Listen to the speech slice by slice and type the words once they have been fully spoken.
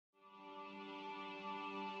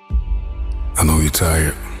I know you're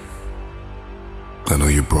tired. I know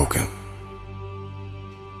you're broken.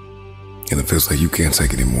 And it feels like you can't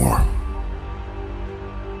take it anymore.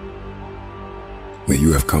 That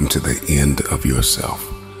you have come to the end of yourself.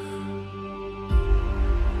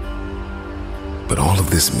 But all of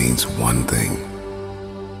this means one thing.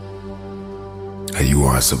 That you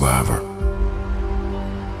are a survivor.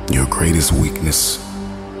 Your greatest weakness,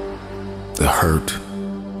 the hurt,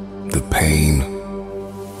 the pain,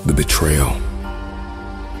 the betrayal,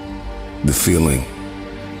 the feeling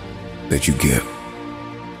that you get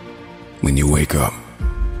when you wake up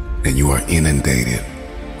and you are inundated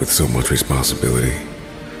with so much responsibility.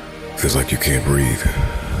 Feels like you can't breathe.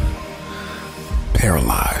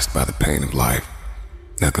 Paralyzed by the pain of life.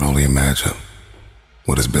 I can only imagine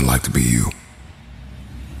what it's been like to be you.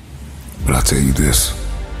 But I'll tell you this,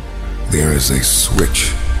 there is a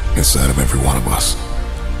switch inside of every one of us.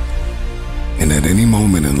 And at any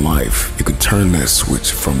moment in life, you can turn that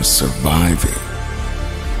switch from surviving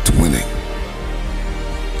to winning.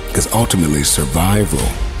 Because ultimately, survival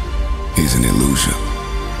is an illusion.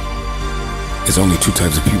 There's only two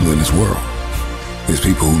types of people in this world. There's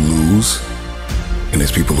people who lose, and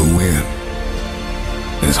there's people who win.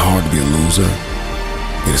 And it's hard to be a loser,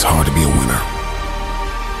 and it's hard to be a winner.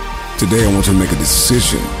 Today, I want you to make a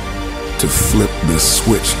decision to flip the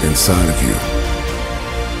switch inside of you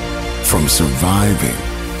from surviving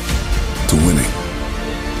to winning.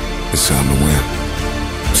 It's time to win.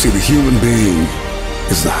 See, the human being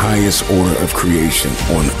is the highest order of creation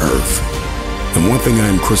on earth. And one thing I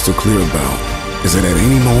am crystal clear about is that at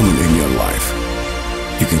any moment in your life,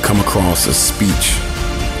 you can come across a speech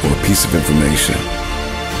or a piece of information.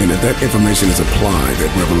 And if that information is applied,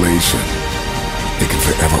 that revelation, it can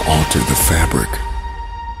forever alter the fabric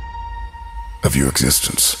of your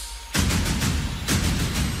existence.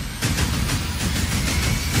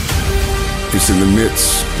 It's in the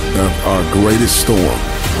midst of our greatest storm.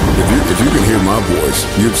 If you can hear my voice,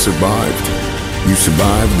 you've survived. You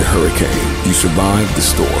survived the hurricane. You survived the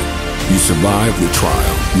storm. You survived the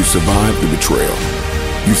trial. You survived the betrayal.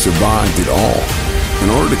 You survived it all. In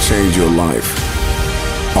order to change your life,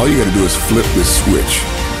 all you gotta do is flip the switch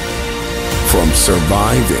from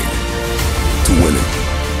surviving to winning.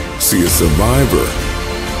 See, a survivor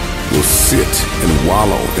will sit and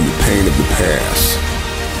wallow in the pain of the past,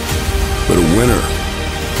 but a winner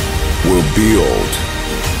will build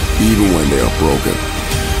even when they are broken.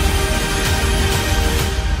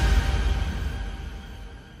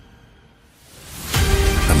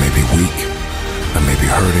 I may be weak, I may be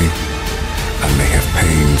hurting, I may have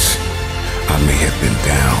pains, I may have been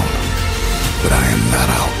down, but I am not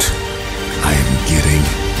out. I am getting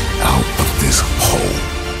out of this hole.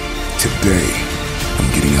 Today, I'm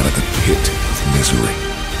getting out of the pit of misery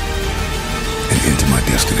and into my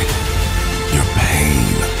destiny. Your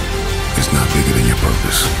pain is not bigger than your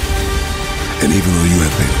purpose. And even though you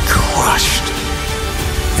have been crushed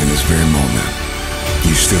in this very moment,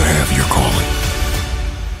 you still have your calling.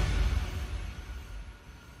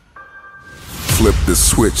 Flip the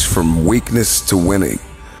switch from weakness to winning,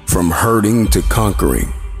 from hurting to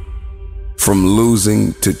conquering, from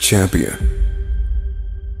losing to champion.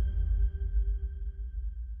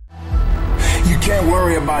 You can't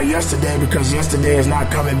worry about yesterday because yesterday is not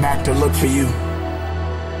coming back to look for you.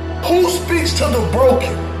 Who speaks to the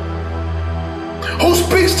broken? Who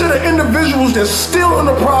speaks to the individuals that's still in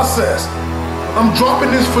the process? I'm dropping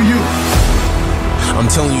this for you. I'm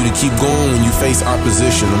telling you to keep going when you face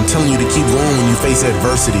opposition. I'm telling you to keep going when you face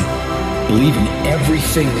adversity. Believe in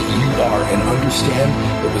everything that you are and understand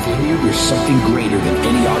that within you there's something greater than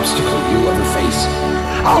any obstacle you'll ever face.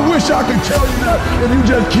 I wish I could tell you that if you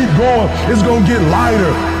just keep going, it's gonna get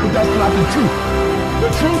lighter. But that's not the truth.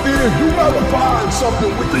 The truth is, you gotta find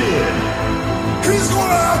something within. He's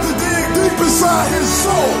gonna have to dig deep inside his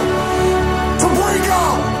soul to bring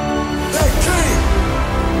out that king.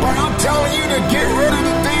 But I'm telling you to get rid of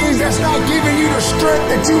the things that's not giving you the strength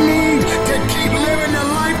that you need to keep living the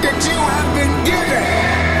life that you have been given.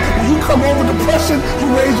 When you come over depression, you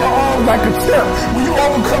raise your arms like a champ. When you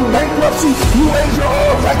overcome bankruptcy, you raise your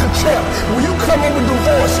arms like a champ. When you come over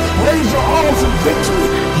divorce, raise your arms in victory.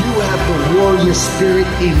 You have the warrior spirit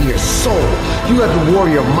in your soul. You have the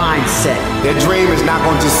warrior mindset. That dream is not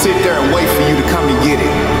going to just sit there and wait for you to come and get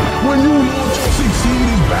it. When you want to succeed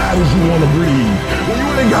as bad as you want to breathe, when you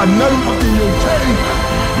ain't got nothing left in your tank,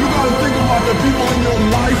 you got to think about the people in your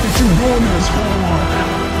life that you're doing this for.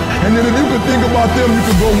 And then if you could think about them, you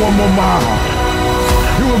could go one more mile.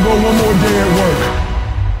 You could go one more day at work.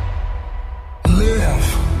 Live.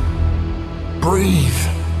 Breathe.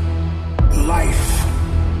 Life.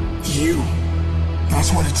 You.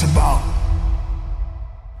 That's what it's about.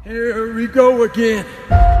 Here we go again.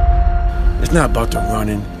 It's not about the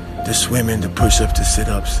running, the swimming, the push-ups, the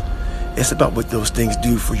sit-ups. It's about what those things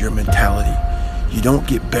do for your mentality. You don't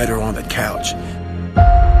get better on the couch.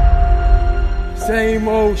 Same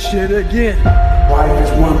old shit again. Life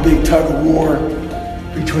is one big tug of war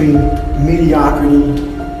between mediocrity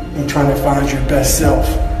and trying to find your best self.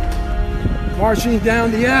 Marching down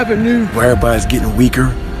the avenue. Where everybody's getting weaker,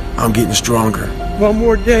 I'm getting stronger. One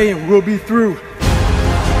more day and we'll be through.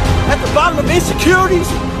 At the bottom of insecurities,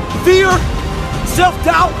 fear,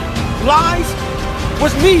 self-doubt, lies,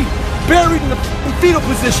 was me buried in the fetal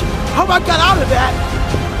position. How I got out of that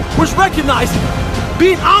was recognizing it,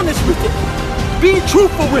 being honest with it, being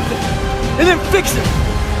truthful with it, and then fix it.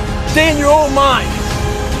 Stay in your own mind.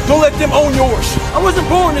 Don't let them own yours. I wasn't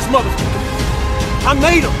born this motherfucker. I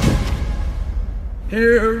made them.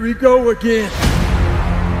 Here we go again.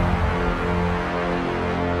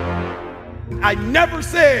 I never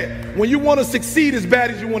said when you want to succeed as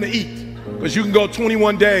bad as you want to eat, because you can go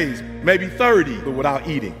 21 days, maybe 30, without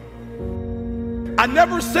eating. I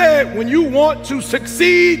never said when you want to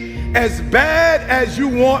succeed as bad as you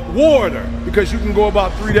want water, because you can go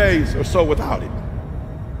about 3 days or so without it.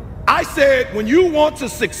 I said when you want to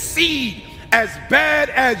succeed as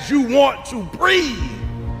bad as you want to breathe,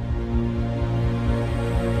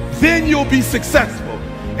 then you'll be successful.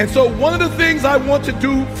 And so one of the things I want to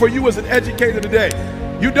do for you as an educator today,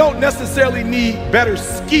 you don't necessarily need better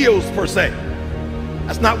skills per se.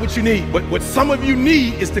 That's not what you need. But what some of you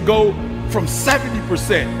need is to go from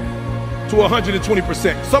 70% to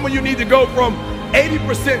 120%. Some of you need to go from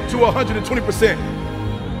 80% to 120%.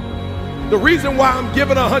 The reason why I'm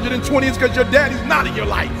giving 120 is because your daddy's not in your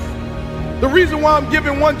life. The reason why I'm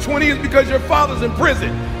giving 120 is because your father's in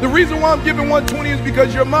prison. The reason why I'm giving 120 is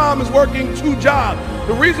because your mom is working 2 jobs.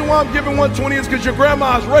 The reason why I'm giving 120 is because your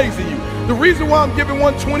grandma is raising you. The reason why I'm giving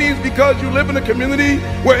 120 is because you live in a community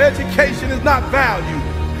where education is not valued.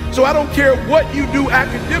 So I don't care what you do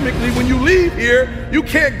academically, when you leave here, you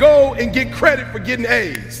can't go and get credit for getting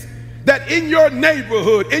A's. That in your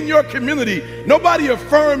neighborhood, in your community, nobody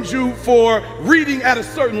affirms you for reading at a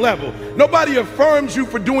certain level. Nobody affirms you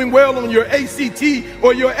for doing well on your ACT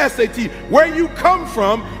or your SAT. Where you come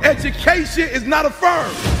from, education is not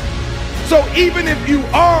affirmed. So even if you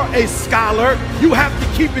are a scholar, you have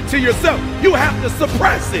to keep it to yourself. You have to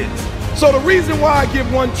suppress it. So the reason why I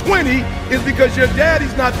give 120 is because your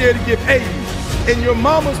daddy's not there to give 80, and your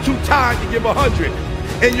mama's too tired to give 100.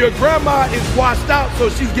 And your grandma is washed out, so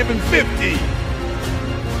she's giving 50.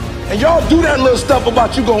 And y'all do that little stuff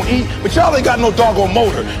about you gonna eat, but y'all ain't got no doggone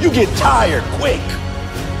motor. You get tired quick.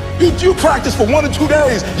 You practice for 1 or 2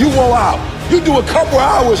 days, you wore out. You do a couple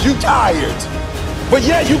hours, you tired. But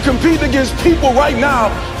yet you compete against people right now,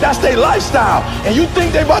 that's their lifestyle. And you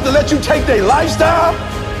think they about to let you take their lifestyle?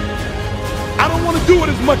 I don't want to do it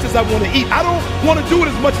as much as I want to eat. I don't want to do it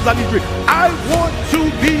as much as I need to drink. I want to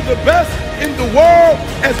be the best in the world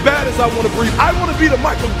as bad as I want to breathe. I want to be the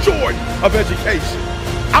Michael Jordan of education.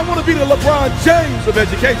 I want to be the LeBron James of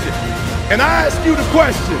education. And I ask you the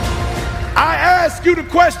question. I ask you the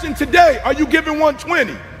question today, are you giving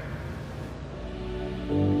 120?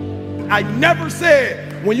 I never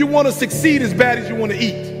said when you want to succeed as bad as you want to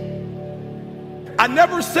eat. I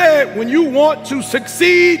never said when you want to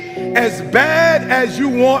succeed as bad as you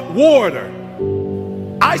want water.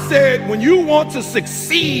 I said when you want to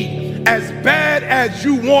succeed as bad as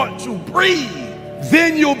you want to breathe,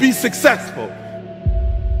 then you'll be successful.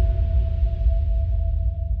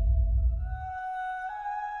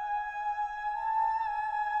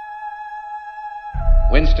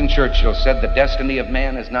 Winston Churchill said the destiny of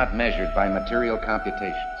man is not measured by material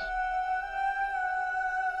computations.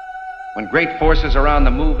 When great forces are on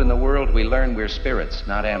the move in the world, we learn we're spirits,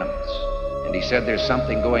 not animals. And he said there's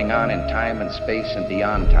something going on in time and space and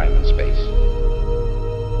beyond time and space,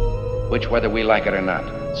 which, whether we like it or not,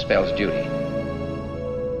 spells duty.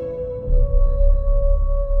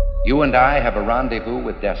 You and I have a rendezvous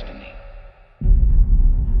with destiny.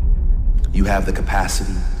 You have the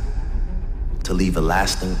capacity to leave a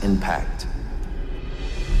lasting impact,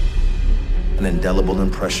 an indelible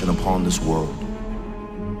impression upon this world.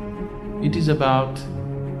 It is about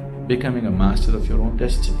becoming a master of your own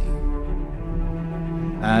destiny.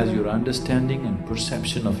 As your understanding and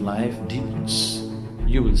perception of life deepens,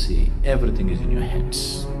 you will see everything is in your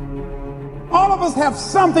hands. All of us have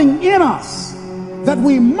something in us that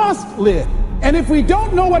we must live. And if we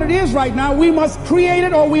don't know what it is right now, we must create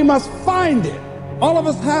it or we must find it. All of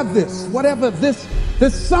us have this, whatever this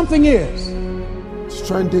something is. Just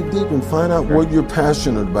try and dig deep and find out what you're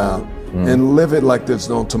passionate about and live it like there's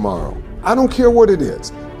no tomorrow. I don't care what it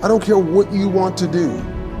is. I don't care what you want to do.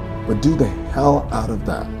 but do the hell out of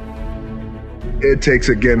that. It takes,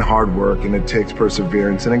 again, hard work, and it takes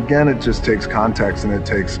perseverance, and again, it just takes context, and it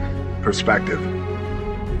takes perspective.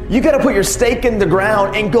 You gotta put your stake in the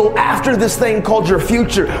ground and go after this thing called your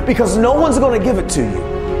future, because no one's gonna give it to you.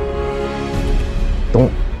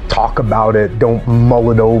 Don't talk about it, don't mull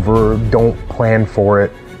it over, don't plan for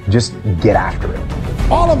it, just get after it.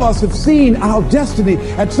 All of us have seen our destiny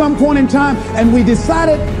at some point in time, and we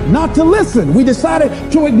decided not to listen. We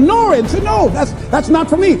decided to ignore it and say, no, that's not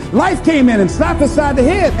for me. Life came in and slapped us side the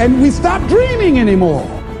head, and we stopped dreaming anymore.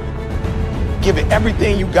 Give it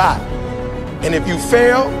everything you got. And if you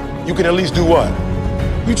fail, you can at least do what?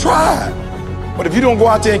 You tried. But if you don't go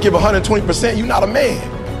out there and give 120%, you're not a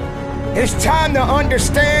man. It's time to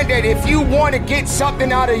understand that if you want to get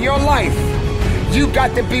something out of your life, you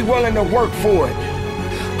got to be willing to work for it.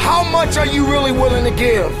 How much are you really willing to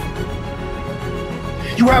give?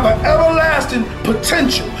 You have an everlasting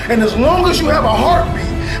potential. And as long as you have a heartbeat,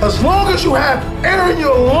 as long as you have air in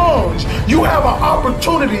your lungs, you have an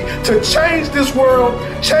opportunity to change this world,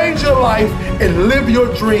 change your life, and live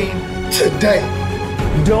your dream today.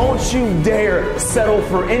 Don't you dare settle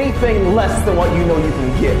for anything less than what you know you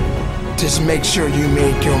can get. Just make sure you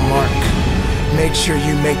make your mark. Make sure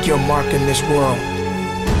you make your mark in this world.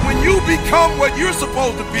 When you become what you're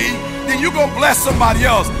supposed to be, then you're gonna bless somebody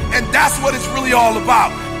else. And that's what it's really all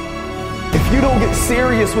about. If you don't get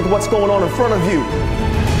serious with what's going on in front of you,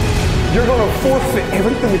 you're gonna forfeit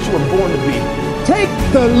everything that you were born to be. Take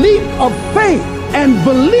the leap of faith and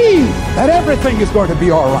believe that everything is going to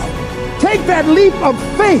be all right. Take that leap of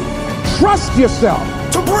faith. Trust yourself.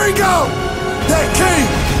 To bring out that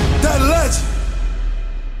king, that legend.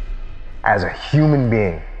 As a human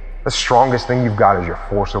being, the strongest thing you've got is your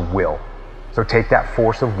force of will. So take that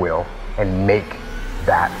force of will and make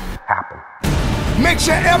that happen. Make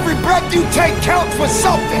sure every breath you take counts for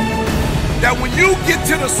something. That when you get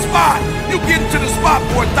to the spot, you get to the spot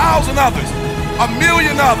for 1,000 others,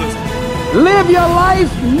 1,000,000 others. Live your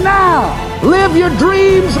life now. Live your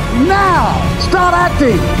dreams now. Start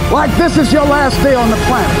acting like this is your last day on the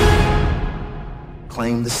planet.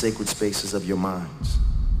 Claim the sacred spaces of your minds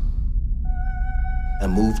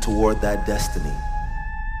and move toward that destiny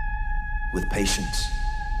with patience,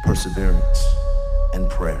 perseverance, and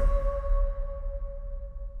prayer.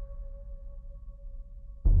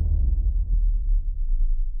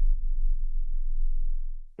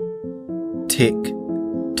 Tick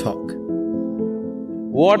tock.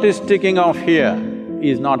 What is ticking off here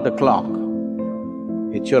is not the clock,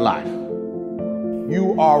 it's your life.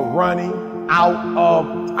 You are running out of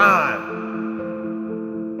time.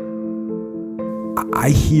 I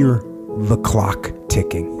hear the clock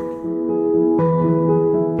ticking.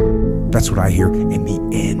 That's what I hear, and the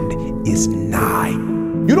end is nigh.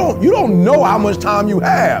 You don't know how much time you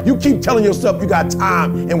have. You keep telling yourself you got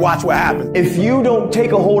time and watch what happens. If you don't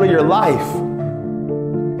take a hold of your life,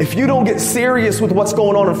 if you don't get serious with what's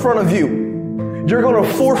going on in front of you, you're gonna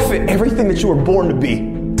forfeit everything that you were born to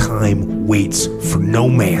be. Time waits for no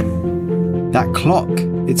man. That clock,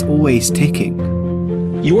 it's always ticking.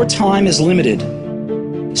 Your time is limited,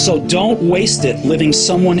 so don't waste it living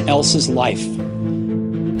someone else's life.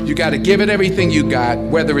 You got to give it everything you got,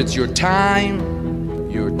 whether it's your time,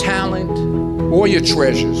 your talent, or your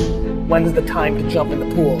treasures. When's the time to jump in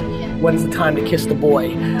the pool? When's the time to kiss the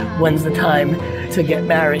boy? When's the time to get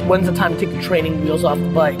married? When's the time to take the training wheels off the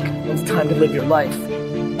bike? When's the time to live your life?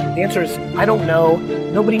 The answer is, I don't know.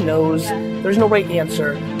 Nobody knows. There's no right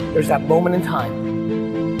answer. There's that moment in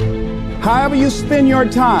time. However you spend your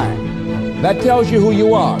time, that tells you who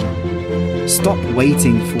you are. Stop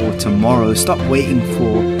waiting for tomorrow. Stop waiting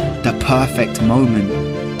for the perfect moment.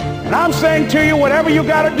 And I'm saying to you, whatever you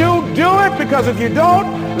gotta do it, because if you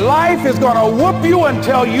don't, life is gonna whoop you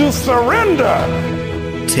until you surrender.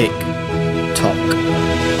 Tick tock.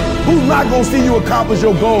 Who's not gonna see you accomplish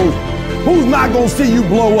your goals? Who's not gonna see you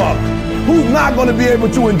blow up? Who's not gonna be able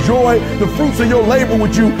to enjoy the fruits of your labor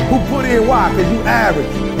with you? Who put in? Why? Because you average.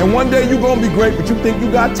 And one day you're gonna be great, but you think you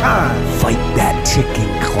got time. Fight that ticking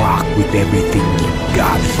clock with everything you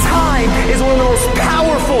got. Time is one of the most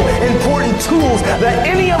powerful, important tools that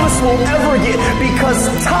any of us will ever get, because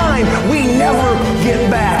time we never get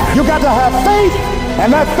back. You got to have faith,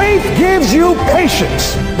 and that faith gives you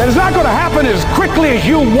patience. That it's not gonna happen as quickly as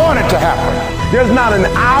you want it to happen. There's not an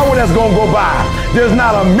hour that's gonna go by. There's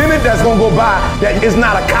not a minute that's gonna go by that is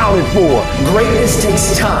not accounted for. Greatness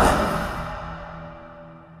takes time.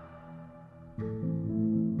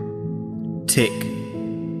 Tick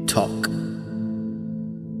tock.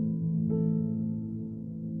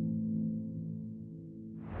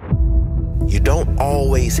 You don't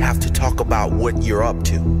always have to talk about what you're up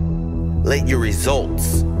to. Let your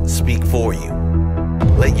results speak for you.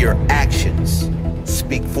 Let your actions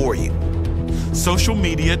speak for you. Social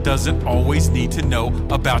media doesn't always need to know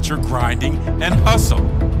about your grinding and hustle.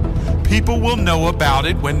 People will know about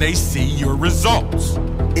it when they see your results.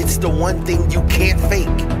 It's the one thing you can't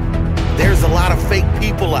fake. There's a lot of fake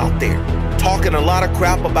people out there talking a lot of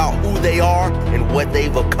crap about who they are and what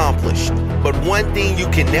they've accomplished. But one thing you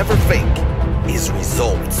can never fake is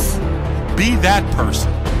results. Be that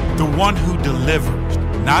person, the one who delivers,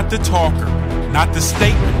 not the talker, not the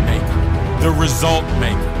statement maker, the result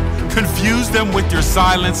maker. Confuse them with your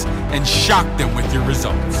silence and shock them with your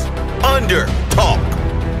results. Under talk,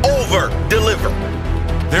 over deliver.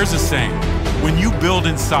 There's a saying, when you build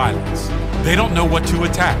in silence, they don't know what to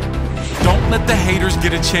attack. Don't let the haters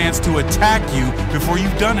get a chance to attack you before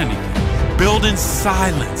you've done anything. Build in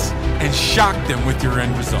silence and shock them with your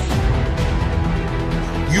end result.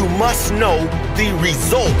 You must know the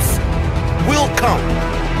results will come.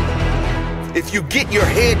 If you get your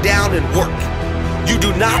head down and work, you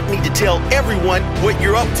do not need to tell everyone what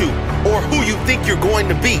you're up to or who you think you're going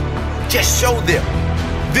to be. Just show them.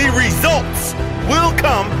 The results will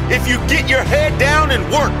come if you get your head down and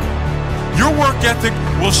work. Your work ethic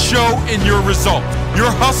will show in your results. Your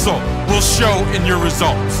hustle will show in your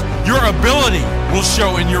results. Your ability will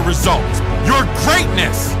show in your results. Your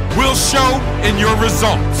greatness will show in your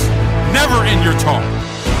results, never in your talk.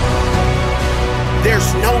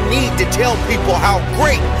 There's no need to tell people how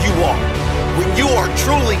great you are. When you are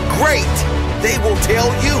truly great, they will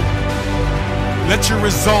tell you. Let your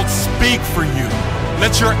results speak for you.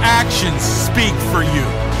 Let your actions speak for you.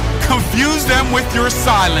 Confuse them with your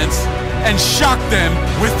silence and shock them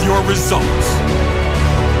with your results.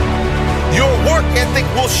 Your work ethic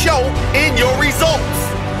will show in your results.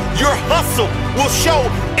 Your hustle will show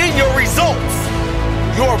in your results.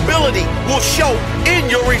 Your ability will show in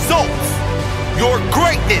your results. Your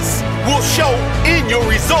greatness will show in your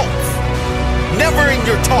results, never in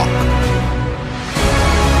your talk.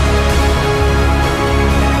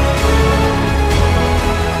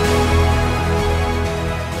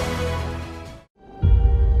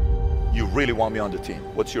 You really want me on the team.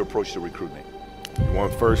 What's your approach to recruiting? You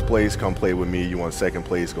want first place, come play with me. You want second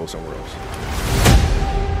place, go somewhere else.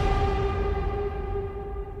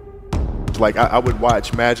 Like I would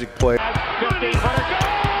watch Magic play.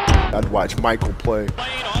 I'd watch Michael play.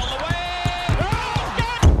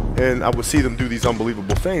 And I would see them do these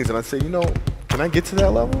unbelievable things, and I'd say, you know, can I get to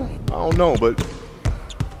that level? I don't know, but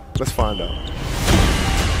let's find out.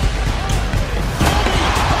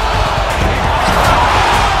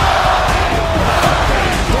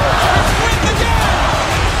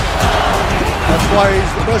 That's why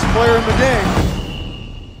he's the best player in the game.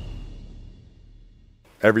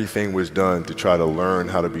 Everything was done to try to learn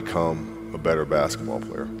how to become a better basketball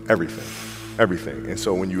player. Everything. Everything. And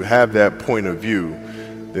so when you have that point of view,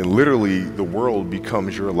 then literally the world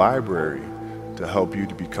becomes your library to help you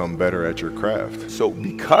to become better at your craft. So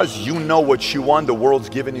because you know what you want, the world's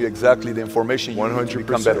giving you exactly the information you 100%, need to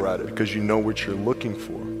become better at it. Because you know what you're looking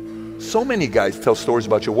for. So many guys tell stories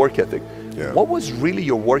about your work ethic. Yeah. What was really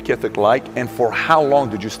your work ethic like, and for how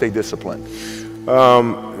long did you stay disciplined?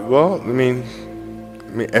 Well, I mean,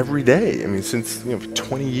 every day. I mean, since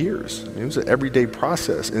 20 years. I mean, it was an everyday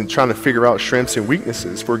process and trying to figure out strengths and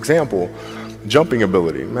weaknesses. For example, jumping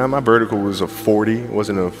ability. Man, my vertical was a 40. It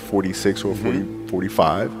wasn't a 46 or a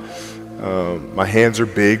 45. My hands are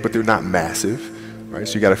big, but they're not massive. Right?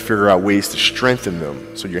 So you got to figure out ways to strengthen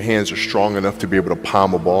them so your hands are strong enough to be able to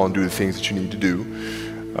palm a ball and do the things that you need to do.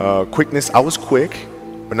 Quickness, I was quick,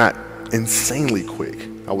 but not insanely quick.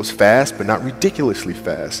 I was fast, but not ridiculously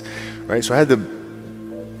fast. Right? So I had to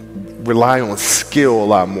rely on skill a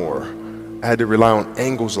lot more. I had to rely on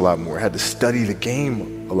angles a lot more. I had to study the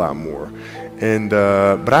game a lot more. And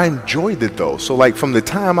but I enjoyed it though. So like from the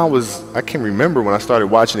time I can remember when I started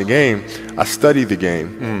watching the game, I studied the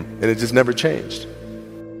game and it just never changed.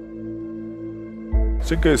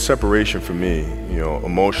 It's a good separation for me,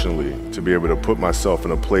 emotionally, to be able to put myself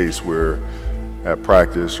in a place where at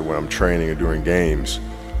practice or when I'm training or during games,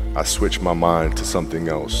 I switch my mind to something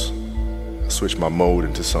else. I switch my mode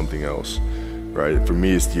into something else, right? For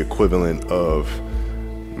me, it's the equivalent of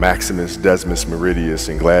Maximus Decimus Meridius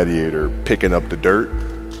in Gladiator picking up the dirt,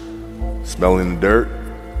 smelling the dirt.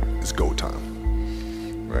 It's go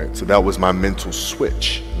time, right? So that was my mental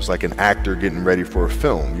switch. It was like an actor getting ready for a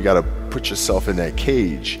film. You got to put yourself in that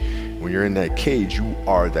cage. When you're in that cage, you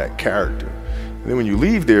are that character. And then when you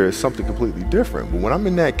leave there, it's something completely different. But when I'm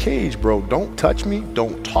in that cage, bro, don't touch me,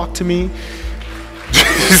 don't talk to me.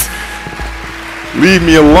 Just leave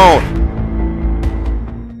me alone.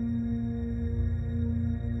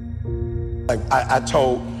 I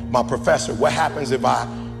told my professor, what happens if I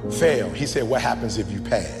fail? He said, what happens if you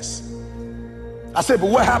pass? I said, but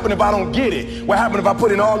what happens if I don't get it? What happens if I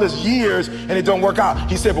put in all these years and it don't work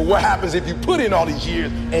out? He said, but what happens if you put in all these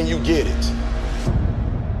years and you get it?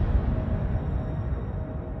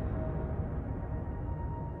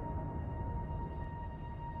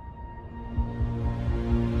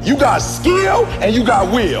 You got skill and you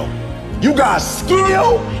got will. You got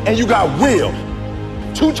skill and you got will.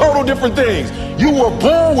 Two total different things. You were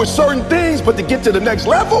born with certain things, but to get to the next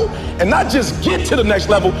level, and not just get to the next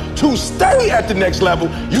level, to stay at the next level,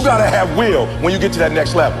 you gotta have will when you get to that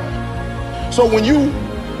next level. So when you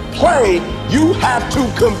play, you have to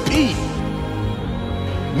compete.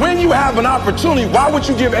 When you have an opportunity, why would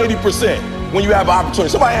you give 80% when you have an opportunity?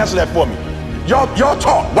 Somebody answer that for me. Y'all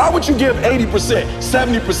talk. Why would you give 80%,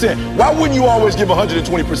 70%? Why wouldn't you always give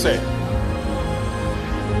 120%?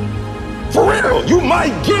 For real, you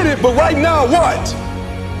might get it, but right now what?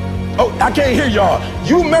 Oh, I can't hear y'all.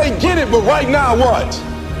 You may get it, but right now what?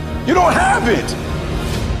 You don't have it.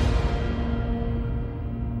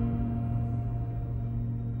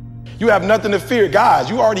 You have nothing to fear. Guys,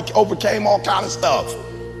 you already overcame all kind of stuff.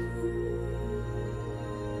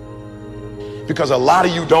 Because a lot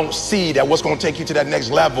of you don't see that what's going to take you to that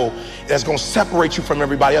next level that's going to separate you from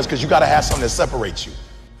everybody else, because you got to have something that separates you.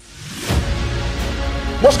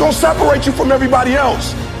 What's going to separate you from everybody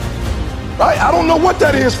else? Right? I don't know what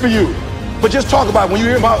that is for you, but just talk about it. When you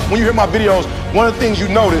hear my videos, one of the things you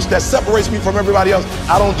notice that separates me from everybody else,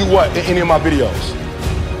 I don't do what in any of my videos?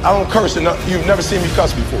 I don't curse. You've never seen me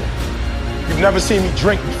cuss before. You've never seen me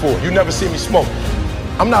drink before. You've never seen me smoke.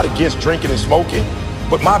 I'm not against drinking and smoking,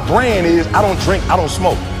 but my brand is I don't drink, I don't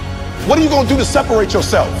smoke. What are you going to do to separate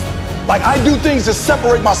yourself? Like, I do things to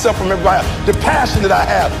separate myself from everybody else. The passion that I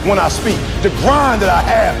have when I speak, the grind that I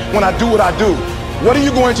have when I do what I do. What are you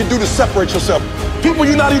going to do to separate yourself? People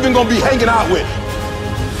you're not even going to be hanging out with.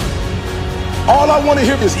 All I want to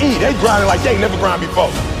hear is E. They grinding like they never grind before.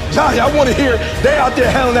 Johnny, I want to hear they out there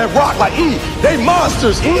handling that rock like E. They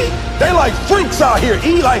monsters, E. They like freaks out here,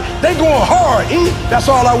 E. Like, they going hard, E. That's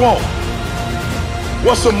all I want.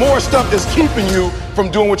 What's some more stuff that's keeping you from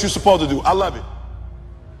doing what you're supposed to do? I love it.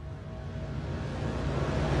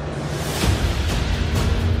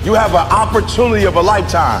 You have an opportunity of a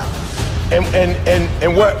lifetime.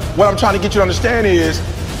 And what I'm trying to get you to understand is,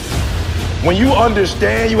 when you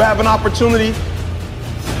understand you have an opportunity,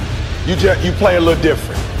 you play a little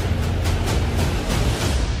different.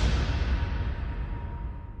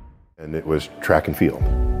 And it was track and field.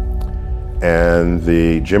 And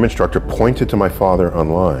the gym instructor pointed to my father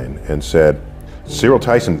online and said, Cyril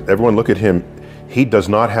Tyson, everyone look at him. He does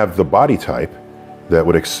not have the body type that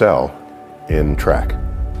would excel in track.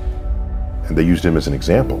 And they used him as an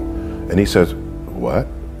example. And he says, what?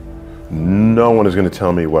 No one is going to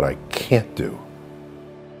tell me what I can't do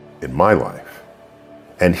in my life.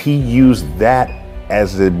 And he used that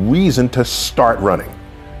as a reason to start running.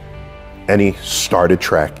 And he started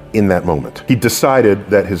track in that moment. He decided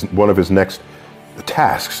that one of his next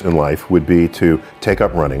tasks in life would be to take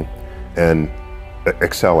up running and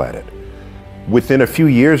excel at it. Within a few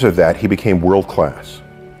years of that, he became world class.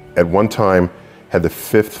 At one time, had the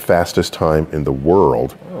 5th fastest time in the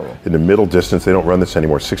world. Oh. In the middle distance, they don't run this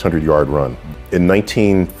anymore, 600-yard run. In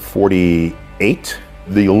 1948,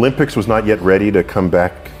 the Olympics was not yet ready to come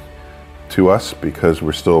back to us because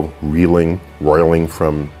we're still roiling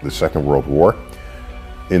from the Second World War.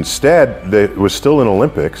 Instead, there was still an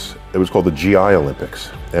Olympics. It was called the GI Olympics,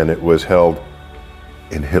 and it was held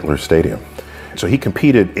in Hitler's stadium. So he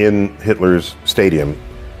competed in Hitler's stadium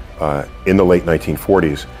in the late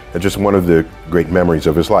 1940s. And just one of the great memories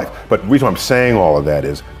of his life. But the reason I'm saying all of that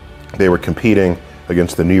is they were competing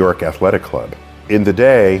against the New York Athletic Club. In the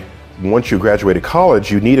day, once you graduated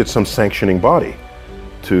college, you needed some sanctioning body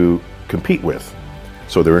to compete with.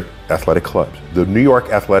 So there were athletic clubs. The New York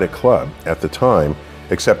Athletic Club at the time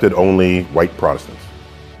accepted only white Protestants.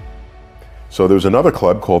 So there was another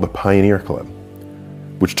club called the Pioneer Club,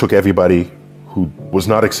 which took everybody who was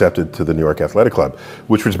not accepted to the New York Athletic Club,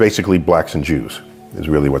 which was basically blacks and Jews. Is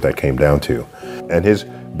really what that came down to. And his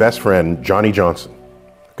best friend, Johnny Johnson,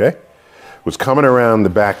 okay, was coming around the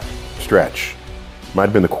back stretch, might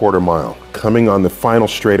have been the quarter mile, coming on the final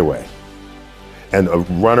straightaway. And a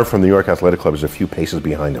runner from the New York Athletic Club is a few paces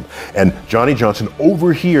behind him. And Johnny Johnson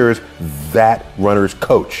overhears that runner's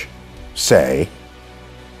coach say,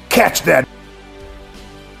 catch that.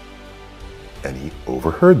 And he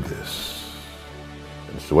overheard this.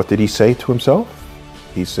 And so what did he say to himself?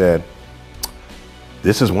 He said,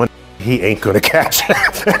 this is one he ain't gonna catch.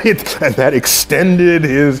 And that extended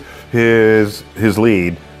his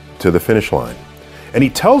lead to the finish line. And he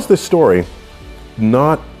tells this story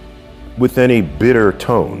not with any bitter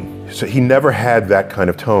tone. So he never had that kind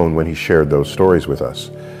of tone when he shared those stories with us.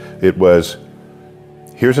 It was,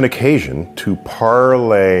 here's an occasion to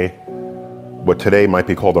parlay what today might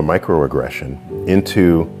be called a microaggression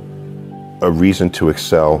into a reason to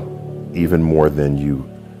excel even more than you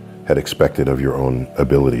had expected of your own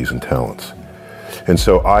abilities and talents. And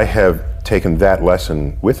so I have taken that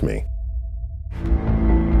lesson with me.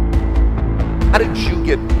 How did you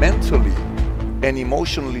get mentally and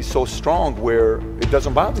emotionally so strong where it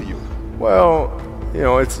doesn't bother you? Well, you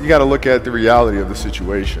know, you got to look at the reality of the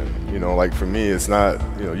situation. You know, like for me, it's not,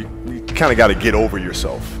 you know, you kind of got to get over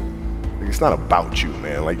yourself. Like, it's not about you,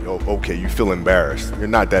 man. Like, oh, okay, you feel embarrassed. You're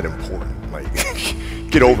not that important. Like,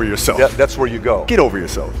 get over yourself. That's where you go. Get over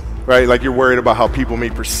yourself, right? Like you're worried about how people may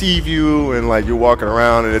perceive you, and like you're walking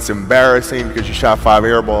around and it's embarrassing because you shot 5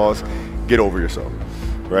 air balls. Get over yourself,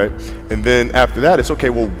 right? And then after that, it's okay,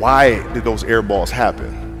 well, why did those air balls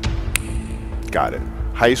happen? Got it.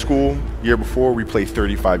 High school, year before, we played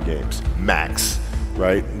 35 games, max,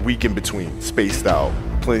 right? Week in between, spaced out,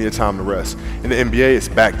 plenty of time to rest. In the NBA, it's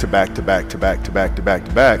back to back to back to back to back to back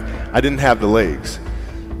to back. I didn't have the legs.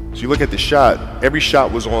 So you look at the shot, every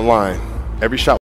shot was online. Every shot